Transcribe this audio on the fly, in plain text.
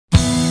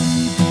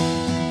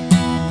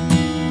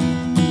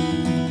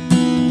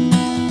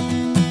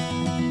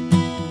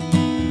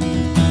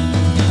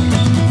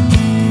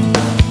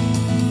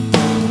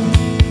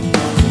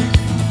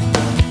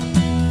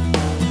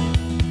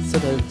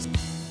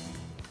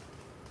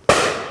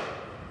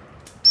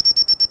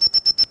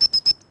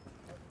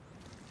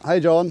Hi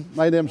John,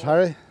 my name's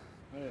Harry.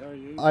 Hi, how are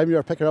you? I'm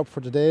your picker up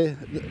for today.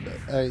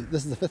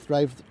 This is the 5th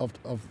drive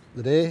of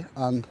the day,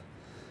 and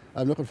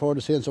I'm looking forward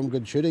to seeing some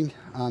good shooting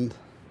and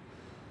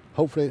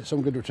hopefully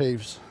some good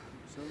retrieves.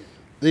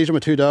 These are my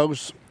two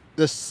dogs.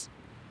 His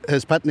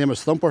pet name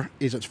is Thumper.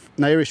 He's an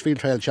Irish field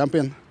trial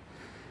champion.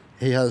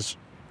 He has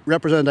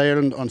represented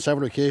Ireland on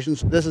several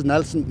occasions. This is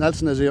Nelson.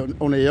 Nelson is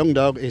only a young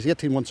dog. He's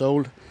 18 months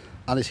old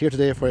and he's here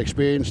today for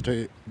experience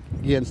to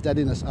gain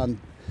steadiness and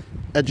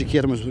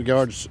educate him as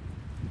regards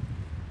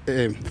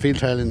field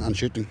trialing and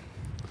shooting.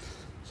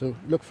 So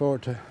look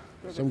forward to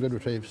some good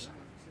retrieves.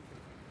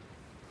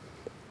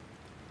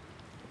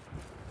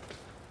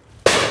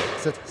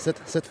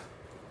 Sit.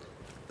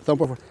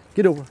 Thumper,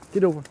 get over.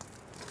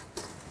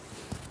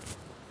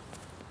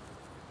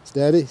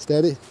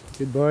 Steady,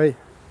 good boy.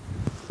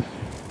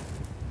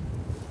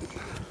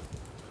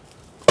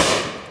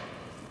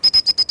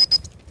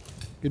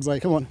 Good boy,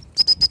 come on,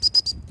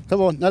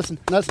 Nelson.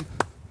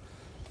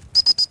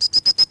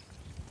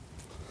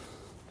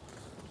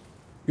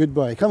 Good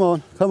boy, come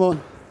on.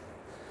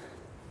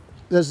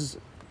 This is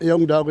a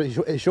young dog,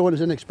 he's showing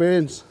his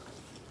inexperience.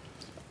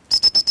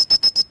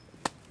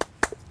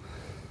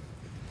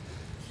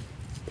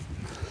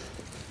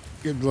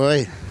 Good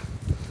boy.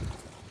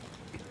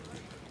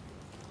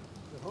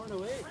 The horn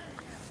away.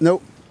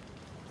 No,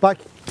 back.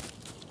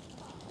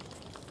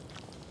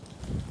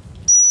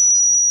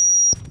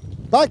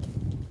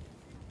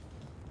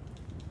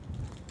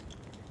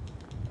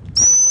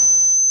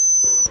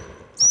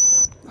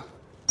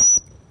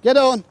 Get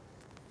on.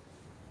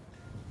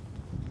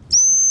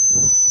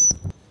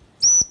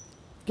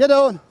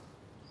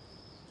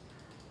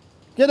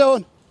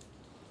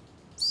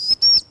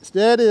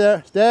 Steady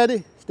there,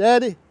 steady.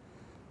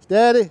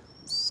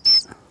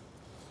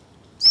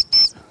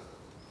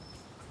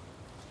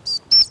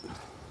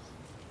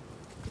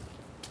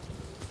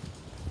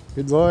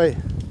 Good boy.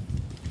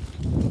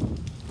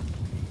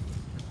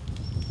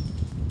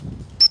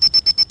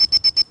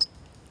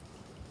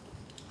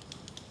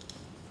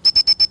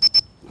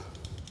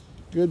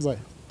 Good boy.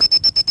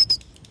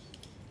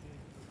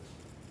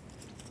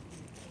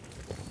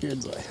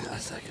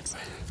 That's a good boy.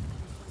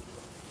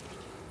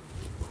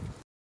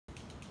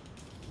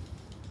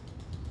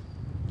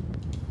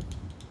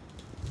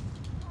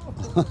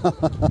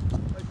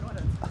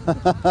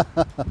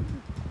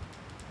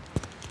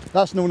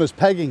 That's known as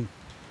pegging.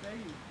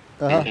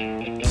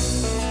 Pegging.